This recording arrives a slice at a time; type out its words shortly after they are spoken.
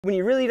When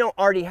you really don't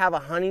already have a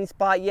hunting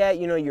spot yet,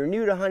 you know, you're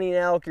new to hunting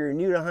elk, or you're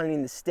new to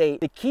hunting the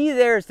state, the key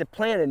there is to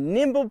plan a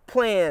nimble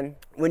plan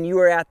when you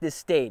are at this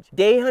stage.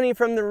 Day hunting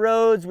from the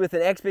roads with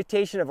an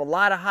expectation of a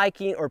lot of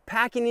hiking, or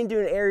packing into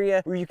an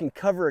area where you can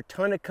cover a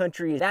ton of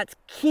country. That's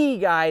key,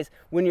 guys,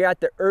 when you're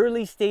at the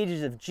early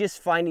stages of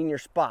just finding your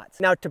spots.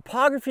 Now,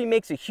 topography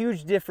makes a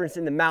huge difference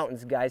in the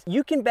mountains, guys.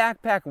 You can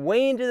backpack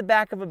way into the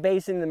back of a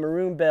basin in the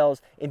maroon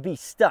bells and be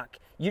stuck.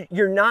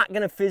 You're not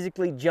gonna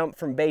physically jump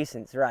from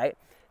basins, right?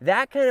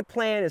 That kind of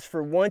plan is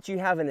for once you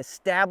have an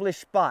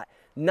established spot,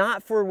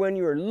 not for when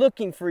you are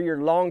looking for your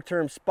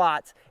long-term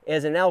spots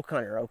as an elk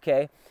hunter,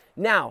 okay?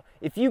 Now,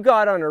 if you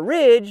got on a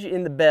ridge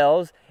in the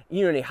bells,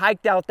 you know, and you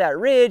hiked out that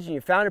ridge and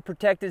you found a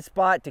protected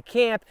spot to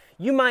camp,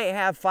 you might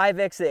have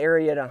 5x the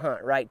area to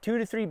hunt, right? 2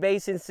 to 3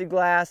 basins to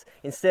glass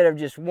instead of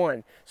just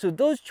one. So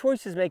those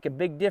choices make a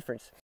big difference.